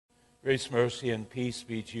Grace, mercy, and peace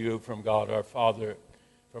be to you from God our Father,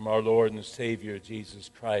 from our Lord and Savior, Jesus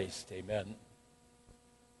Christ. Amen.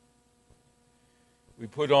 We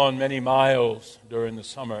put on many miles during the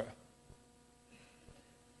summer.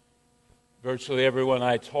 Virtually everyone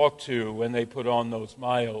I talk to, when they put on those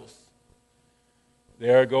miles, they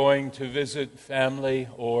are going to visit family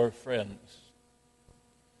or friends.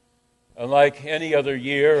 Unlike any other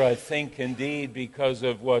year, I think indeed because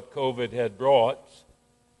of what COVID had brought,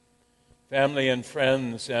 family and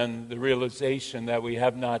friends and the realization that we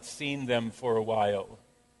have not seen them for a while,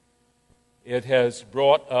 it has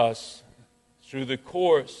brought us through the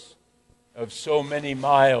course of so many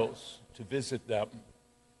miles to visit them.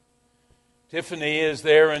 Tiffany is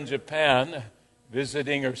there in Japan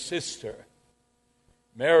visiting her sister.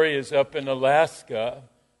 Mary is up in Alaska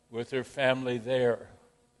with her family there.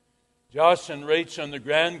 Josh and Rachel and the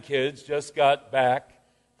grandkids just got back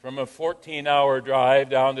from a 14-hour drive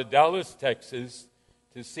down to Dallas, Texas,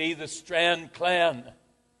 to see the Strand clan.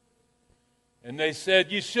 And they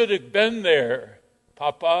said, "You should have been there,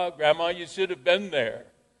 Papa, Grandma, you should have been there."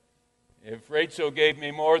 If Rachel gave me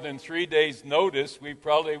more than 3 days' notice, we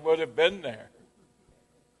probably would have been there.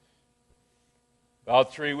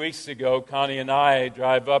 About 3 weeks ago, Connie and I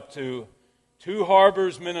drive up to Two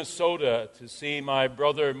Harbors, Minnesota, to see my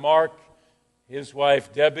brother Mark, his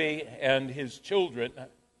wife Debbie, and his children.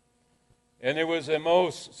 And it was a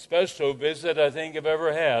most special visit I think I've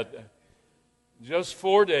ever had. Just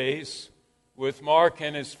 4 days with Mark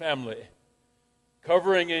and his family,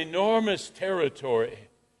 covering enormous territory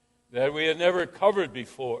that we had never covered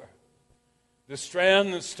before. The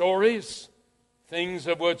Strand stories, things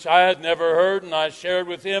of which I had never heard, and I shared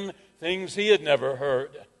with him things he had never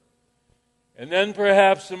heard. And then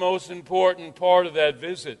perhaps the most important part of that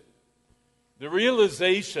visit, the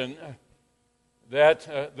realization that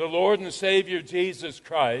the Lord and Savior Jesus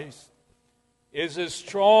Christ is as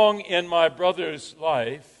strong in my brother's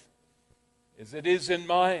life as it is in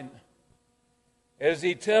mine. As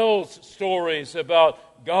he tells stories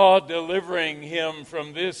about God delivering him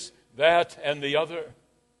from this, that, and the other.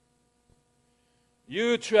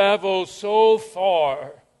 You travel so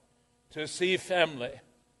far to see family.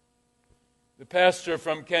 The pastor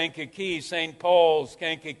from Kankakee, St. Paul's,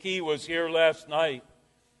 Kankakee, was here last night.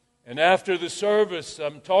 And after the service,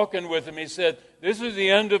 I'm talking with him. He said, "This is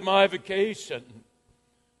the end of my vacation."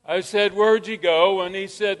 I said, "Where'd you go?" And he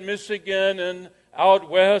said, "Michigan and out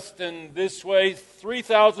west and this way,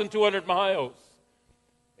 3,200 miles.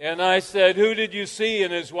 And I said, "Who did you see?"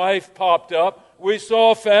 And his wife popped up. "We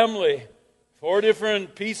saw family, 4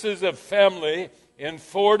 different pieces of family in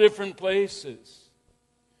 4 different places."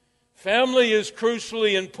 Family is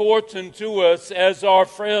crucially important to us as our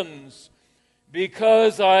friends,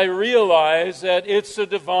 because I realize that it's a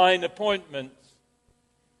divine appointment.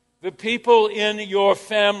 The people in your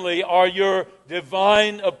family are your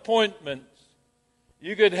divine appointments.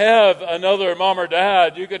 You could have another mom or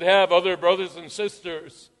dad, you could have other brothers and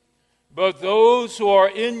sisters, but those who are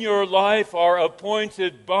in your life are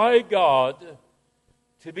appointed by God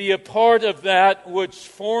to be a part of that which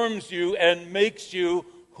forms you and makes you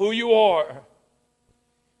who you are.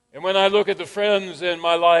 And when I look at the friends in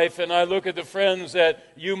my life, and I look at the friends that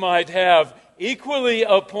you might have, equally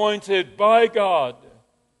appointed by God,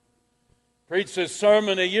 preached a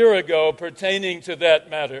sermon a year ago pertaining to that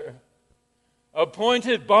matter.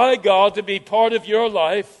 Appointed by God to be part of your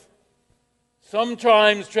life,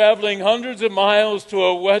 sometimes traveling hundreds of miles to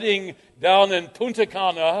a wedding down in Punta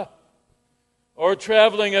Cana, or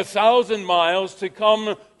traveling 1,000 miles to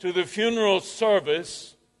come to the funeral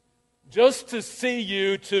service, just to see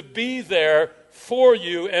you, to be there for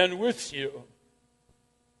you and with you.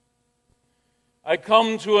 I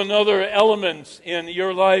come to another element in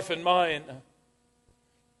your life and mine,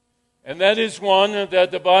 and that is one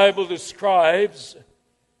that the Bible describes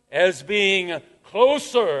as being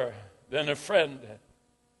closer than a friend.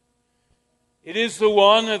 It is the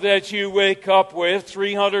one that you wake up with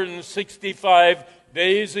 365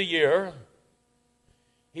 days a year.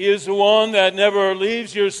 He is the one that never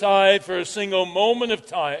leaves your side for a single moment of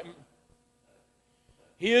time.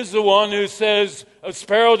 He is the one who says, "A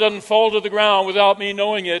sparrow doesn't fall to the ground without me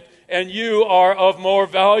knowing it, and you are of more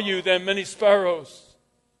value than many sparrows."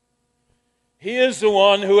 He is the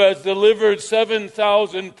one who has delivered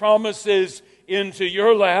 7,000 promises into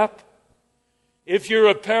your lap. If you're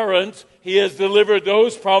a parent, He has delivered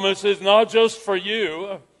those promises not just for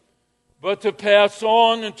you, but to pass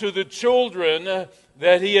on to the children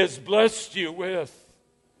that He has blessed you with.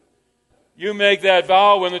 You make that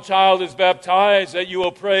vow when the child is baptized that you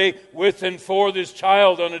will pray with and for this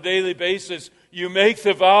child on a daily basis. You make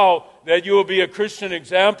the vow that you will be a Christian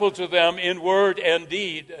example to them in word and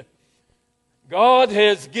deed. God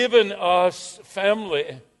has given us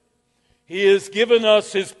family. He has given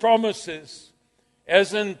us His promises,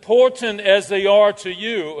 as important as they are to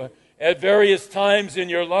you at various times in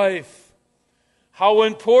your life. How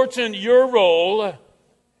important your role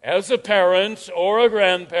as a parent or a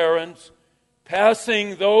grandparent,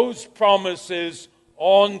 passing those promises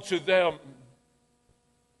on to them.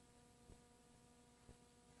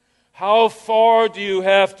 How far do you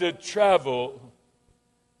have to travel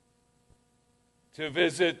to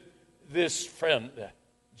visit this friend,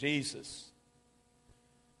 Jesus?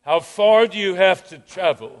 How far do you have to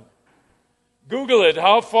travel? Google it.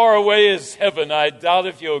 How far away is heaven? I doubt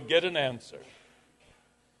if you'll get an answer.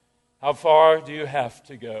 How far do you have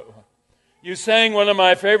to go? You sang one of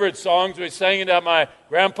my favorite songs. We sang it at my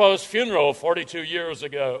grandpa's funeral 42 years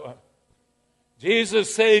ago.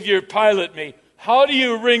 Jesus, Savior, pilot me. How do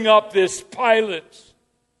you ring up this pilot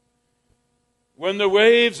when the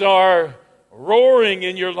waves are roaring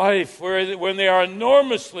in your life, when they are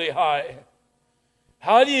enormously high?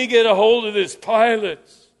 How do you get a hold of this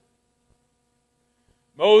pilot?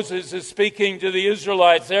 Moses is speaking to the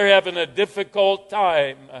Israelites. They're having a difficult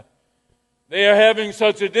time. They are having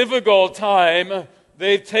such a difficult time,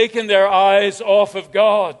 they've taken their eyes off of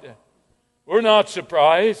God. We're not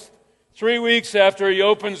surprised. 3 weeks after He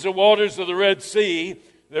opens the waters of the Red Sea,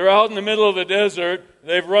 they're out in the middle of the desert.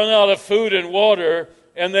 They've run out of food and water,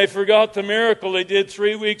 and they forgot the miracle He did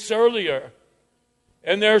 3 weeks earlier.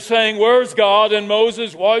 And they're saying, where's God? And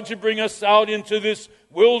Moses, why'd you bring us out into this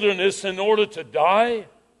wilderness in order to die?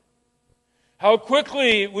 How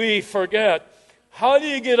quickly we forget. How do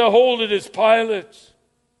you get a hold of this pilot?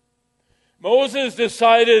 Moses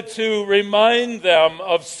decided to remind them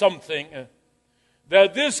of something.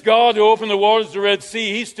 That this God who opened the waters of the Red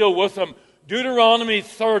Sea, He's still with them. Deuteronomy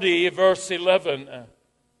 30, verse 11.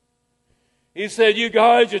 He said, you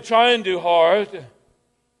guys, you're trying too hard.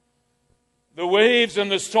 The waves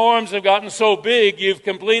and the storms have gotten so big, you've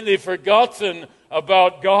completely forgotten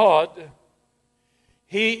about God.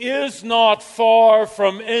 He is not far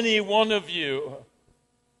from any one of you.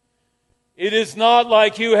 It is not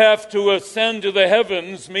like you have to ascend to the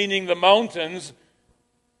heavens, meaning the mountains.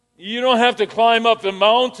 You don't have to climb up the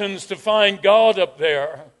mountains to find God up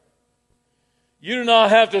there. You do not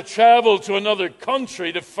have to travel to another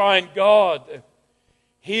country to find God.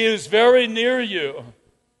 He is very near you.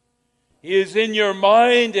 He is in your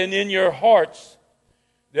mind and in your hearts,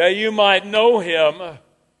 that you might know Him,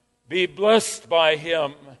 be blessed by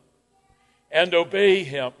Him, and obey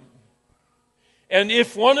Him. And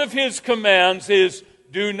if one of His commands is,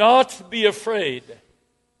 do not be afraid.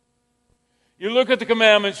 You look at the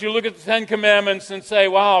commandments, you look at the 10 commandments and say,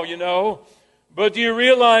 wow, But do you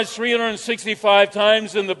realize 365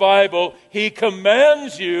 times in the Bible, He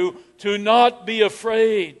commands you to not be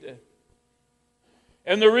afraid.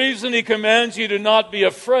 And the reason He commands you to not be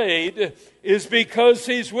afraid is because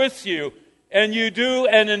He's with you. And you do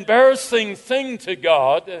an embarrassing thing to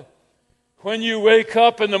God when you wake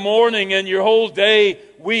up in the morning and your whole day,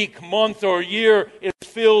 week, month, or year is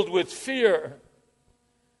filled with fear.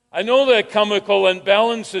 I know that chemical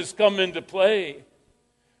imbalances come into play.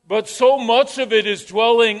 But so much of it is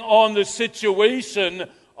dwelling on the situation,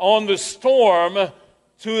 on the storm,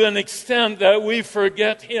 to an extent that we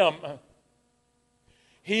forget Him.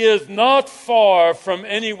 He is not far from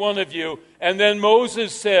any one of you. And then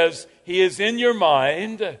Moses says, He is in your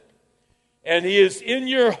mind, and He is in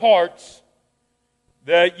your hearts,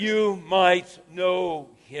 that you might know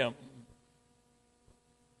Him.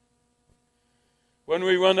 When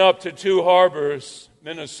we went up to Two Harbors,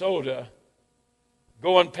 Minnesota,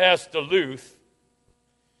 going past Duluth,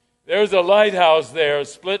 there's a lighthouse there,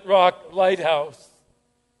 Split Rock Lighthouse,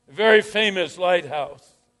 a very famous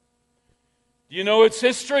lighthouse. Do you know its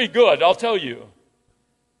history? Good, I'll tell you.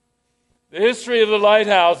 The history of the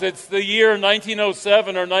lighthouse, it's the year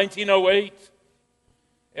 1907 or 1908,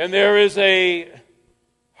 and there is a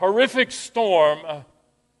horrific storm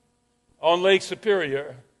on Lake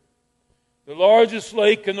Superior, the largest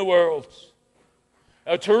lake in the world.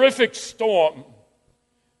 A terrific storm.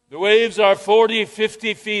 The waves are 40,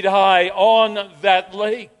 50 feet high on that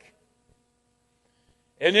lake.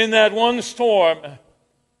 And in that one storm,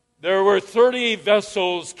 there were 30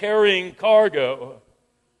 vessels carrying cargo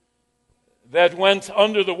that went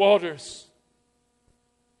under the waters.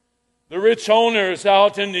 The rich owners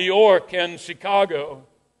out in New York and Chicago,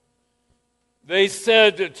 they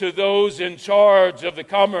said to those in charge of the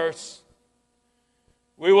commerce,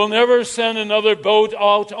 we will never send another boat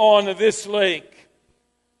out on this lake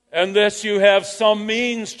unless you have some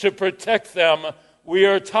means to protect them we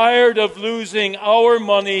are tired of losing our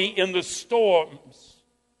money in the storms.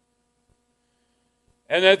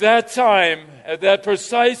 And at that time, at that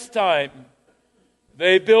precise time,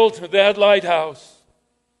 they built that lighthouse.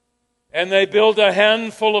 And they built a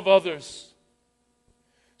handful of others.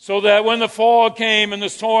 So that when the fog came and the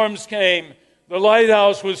storms came, the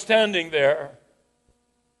lighthouse was standing there.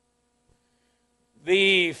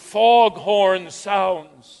 The foghorn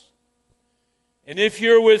sounds. And if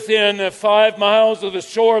you're within 5 miles of the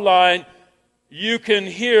shoreline, you can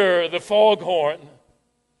hear the foghorn.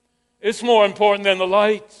 It's more important than the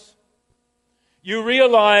lights. You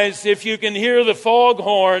realize if you can hear the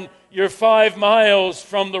foghorn, you're 5 miles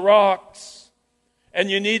from the rocks, and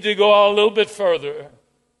you need to go out a little bit further.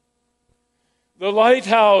 The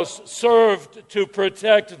lighthouse served to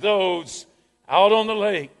protect those out on the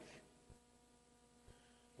lake.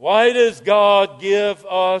 Why does God give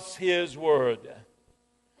us His Word?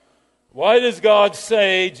 Why does God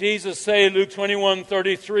say, Jesus say, Luke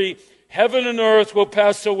 21:33, heaven and earth will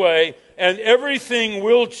pass away, and everything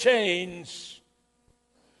will change,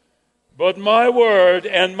 but my Word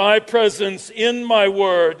and my presence in my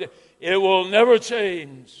Word, it will never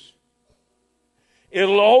change.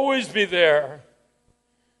 It'll always be there.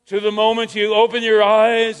 To the moment you open your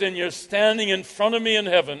eyes and you're standing in front of me in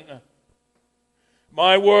heaven,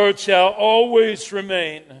 my Word shall always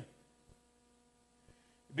remain.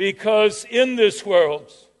 Because in this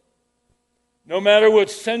world, no matter what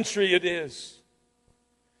century it is,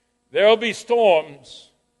 there'll be storms.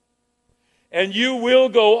 And you will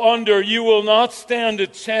go under. You will not stand a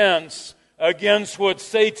chance against what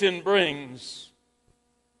Satan brings.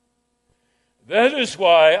 That is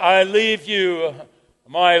why I leave you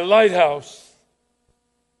my lighthouse.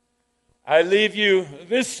 I leave you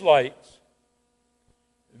this light,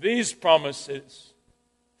 these promises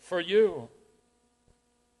for you.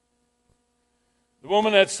 The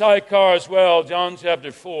woman at Sychar's well, John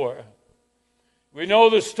chapter 4. We know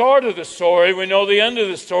the start of the story. We know the end of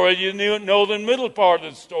the story. You know the middle part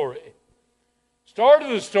of the story. Start of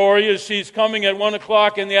the story is she's coming at 1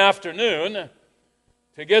 o'clock in the afternoon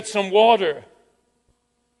to get some water.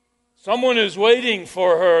 Someone is waiting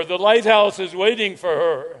for her. The lighthouse is waiting for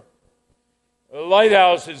her. The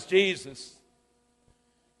lighthouse is Jesus.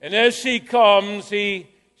 And as she comes, she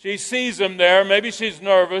sees him there. Maybe she's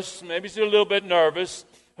nervous. Maybe she's a little bit nervous.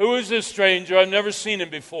 Who is this stranger? I've never seen him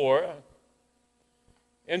before.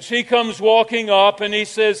 And she comes walking up, and he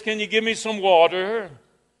says, can you give me some water?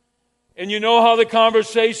 And you know how the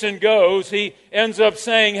conversation goes. He ends up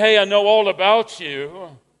saying, hey, I know all about you.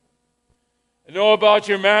 I know about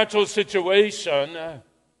your marital situation.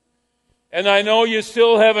 And I know you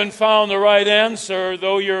still haven't found the right answer,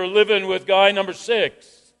 though you're living with guy number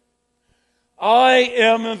 6. I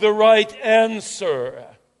am the right answer.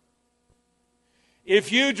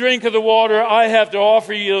 If you drink of the water I have to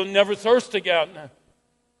offer you, you'll never thirst again.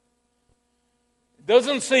 It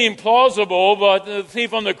doesn't seem plausible, but the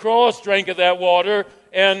thief on the cross drank of that water,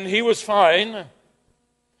 and he was fine.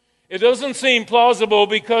 It doesn't seem plausible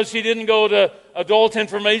because she didn't go to adult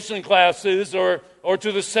information classes or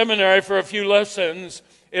to the seminary for a few lessons.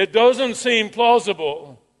 It doesn't seem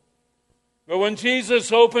plausible. But when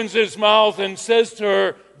Jesus opens his mouth and says to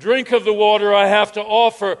her, drink of the water I have to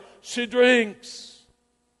offer, she drinks.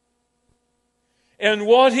 And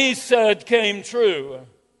what he said came true.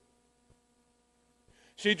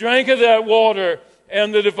 She drank of that water,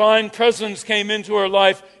 and the divine presence came into her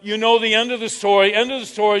life. You know the end of the story. End of the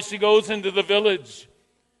story, she goes into the village,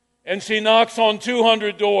 and she knocks on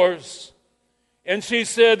 200 doors. And she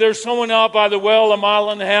said, there's someone out by the well 1.5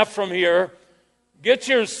 miles from here. Get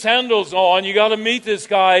your sandals on. You got to meet this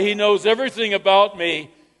guy. He knows everything about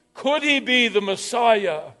me. Could he be the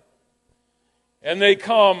Messiah? And they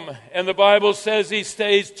come, and the Bible says he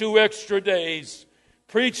stays 2 extra days,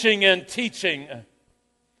 preaching and teaching.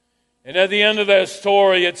 And at the end of that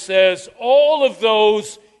story, it says, all of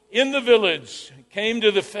those in the village came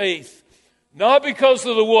to the faith, not because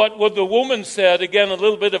of what the woman said. Again, a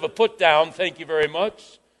little bit of a put down, thank you very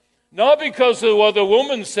much. Not because of what the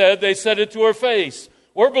woman said, they said it to her face.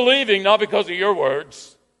 We're believing not because of your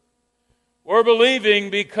words. We're believing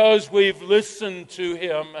because we've listened to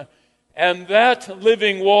him, and that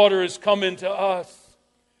living water has come into us.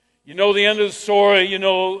 You know the end of the story, you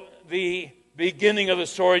know the beginning of the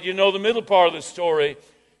story, you know the middle part of the story.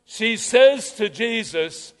 She says to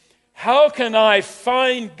Jesus, how can I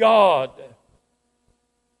find God?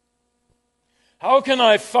 How can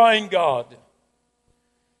I find God?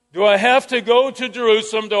 Do I have to go to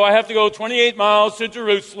Jerusalem? Do I have to go 28 miles to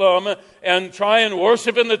Jerusalem and try and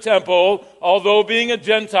worship in the temple? Although being a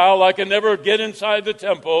Gentile, I can never get inside the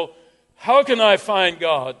temple. How can I find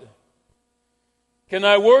God? Can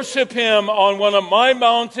I worship Him on one of my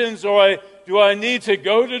mountains, or do I need to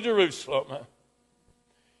go to Jerusalem?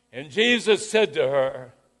 And Jesus said to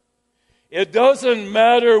her, it doesn't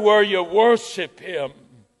matter where you worship Him.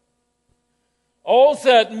 All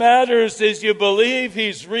that matters is you believe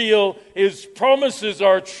He's real, His promises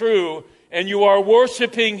are true, and you are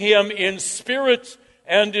worshiping Him in spirit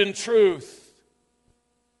and in truth.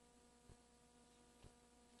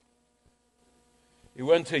 He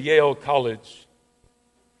went to Yale College.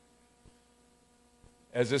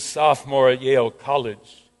 As a sophomore at Yale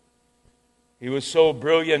College, he was so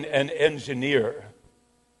brilliant an engineer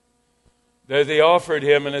that they offered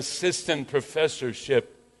him an assistant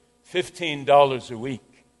professorship, $15 a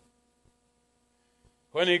week.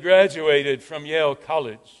 When he graduated from Yale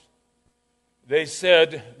College, they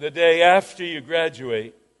said, the day after you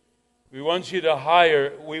graduate, we want to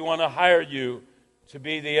hire you to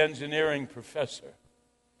be the engineering professor.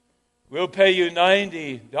 We'll pay you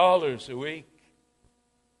 $90 a week.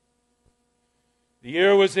 The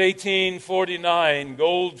year was 1849,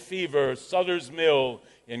 gold fever, Sutter's Mill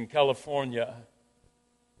in California.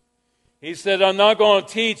 He said, I'm not going to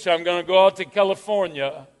teach, I'm going to go out to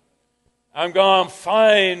California. I'm going to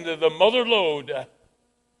find the mother lode.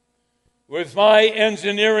 With my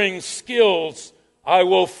engineering skills, I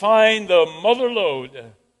will find the mother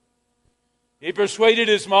lode. He persuaded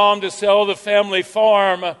his mom to sell the family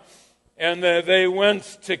farm, and they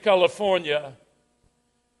went to California.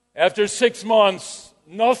 After 6 months,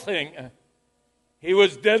 nothing. He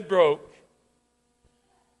was dead broke.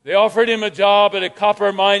 They offered him a job at a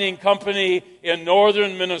copper mining company in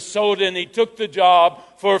northern Minnesota, and he took the job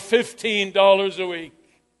for $15 a week.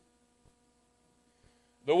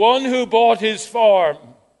 The one who bought his farm,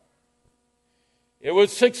 it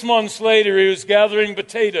was 6 months later, he was gathering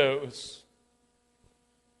potatoes.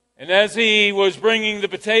 And as he was bringing the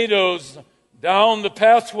potatoes down the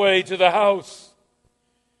pathway to the house,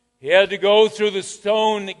 he had to go through the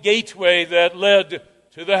stone gateway that led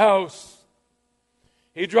to the house.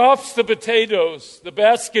 He drops the potatoes. The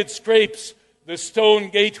basket scrapes the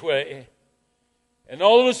stone gateway. And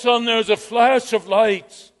all of a sudden there's a flash of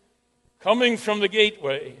light coming from the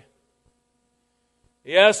gateway.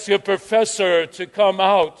 He asked a professor to come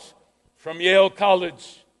out from Yale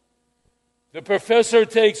College. The professor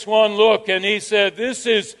takes one look and he said, this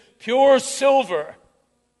is pure silver.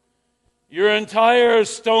 Your entire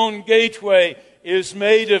stone gateway is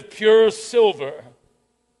made of pure silver.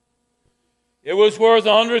 It was worth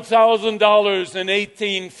 $100,000 in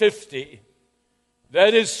 1850.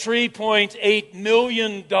 That is $3.8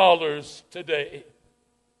 million today.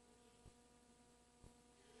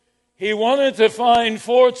 He wanted to find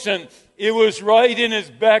fortune. It was right in his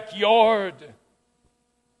backyard.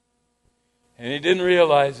 And he didn't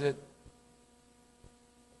realize it.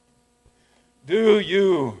 Do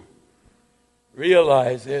you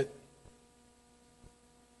realize it?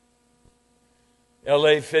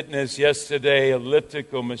 LA Fitness yesterday,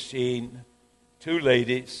 elliptical machine, 2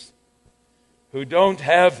 ladies who don't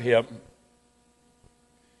have him.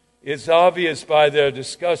 It's obvious by their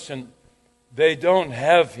discussion they don't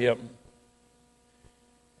have him.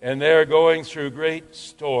 And they're going through great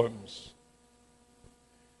storms.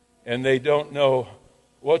 And they don't know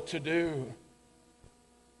what to do.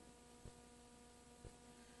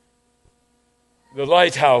 The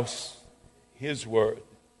lighthouse, His Word.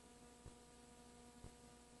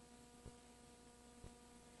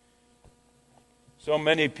 So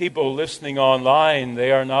many people listening online,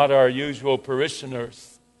 they are not our usual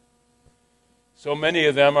parishioners. So many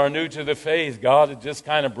of them are new to the faith. God had just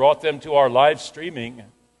kind of brought them to our live streaming.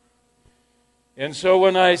 And so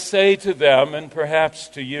when I say to them, and perhaps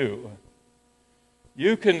to you,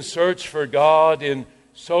 you can search for God in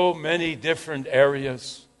so many different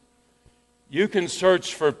areas. You can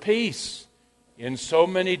search for peace in so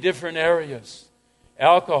many different areas.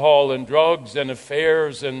 Alcohol and drugs and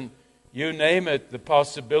affairs and you name it, the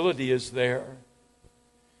possibility is there.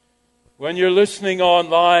 When you're listening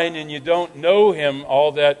online and you don't know Him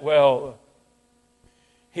all that well,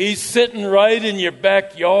 He's sitting right in your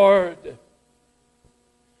backyard.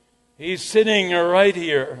 He's sitting right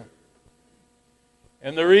here.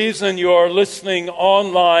 And the reason you are listening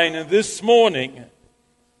online this morning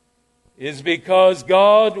is because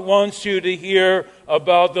God wants you to hear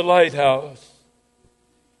about the lighthouse.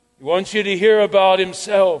 He wants you to hear about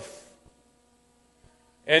Himself.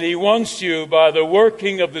 And He wants you, by the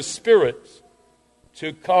working of the Spirit,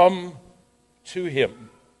 to come to Him.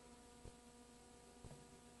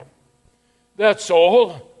 That's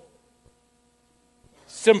all.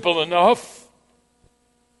 Simple enough.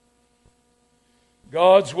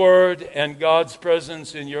 God's Word and God's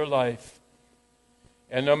presence in your life.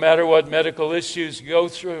 And no matter what medical issues you go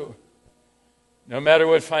through, no matter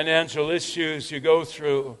what financial issues you go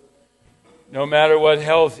through, no matter what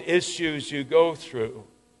health issues you go through,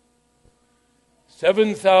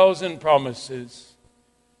 7,000 promises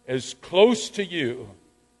as close to you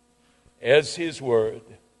as His Word.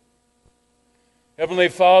 Heavenly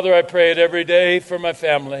Father, I pray it every day for my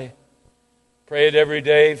family. Pray it every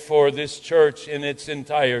day for this church in its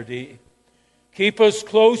entirety. Keep us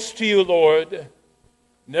close to you, Lord.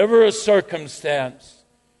 Never a circumstance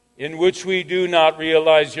in which we do not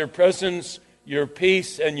realize your presence, your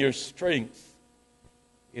peace, and your strength.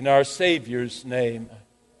 In our Savior's name,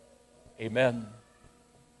 amen.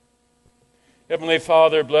 Heavenly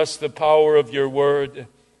Father, bless the power of your word.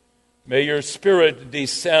 May your Spirit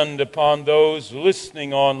descend upon those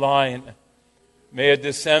listening online. May it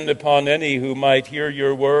descend upon any who might hear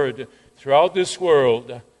your word throughout this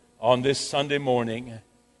world on this Sunday morning.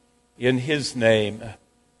 In his name,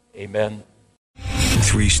 amen.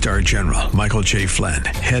 3-star General Michael J. Flynn,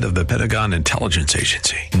 head of the Pentagon Intelligence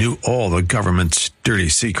Agency, knew all the government's dirty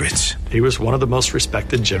secrets. He was one of the most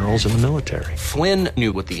respected generals in the military. Flynn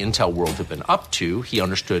knew what the intel world had been up to. He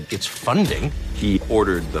understood its funding. He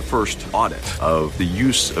ordered the first audit of the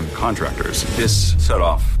use of contractors. This set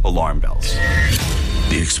off alarm bells.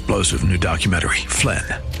 The explosive new documentary, Flynn,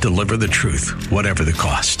 Deliver the Truth, Whatever the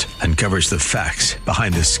Cost, uncovers the facts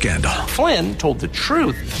behind this scandal. Flynn told the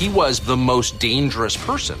truth. He was the most dangerous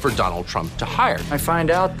person for Donald Trump to hire. I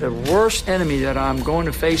find out the worst enemy that I'm going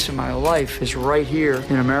to face in my life is right here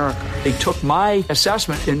in America. They took my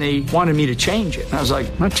assessment and they wanted me to change it. And I was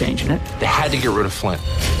like, I'm not changing it. They had to get rid of Flynn.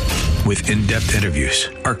 With in-depth interviews,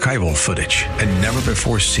 archival footage, and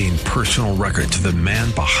never-before-seen personal records of the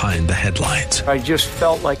man behind the headlines. I just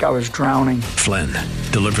felt like I was drowning. Flynn,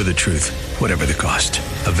 Deliver the Truth, Whatever the Cost.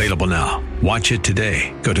 Available now. Watch it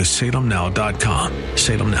today. Go to salemnow.com.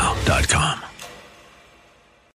 salemnow.com.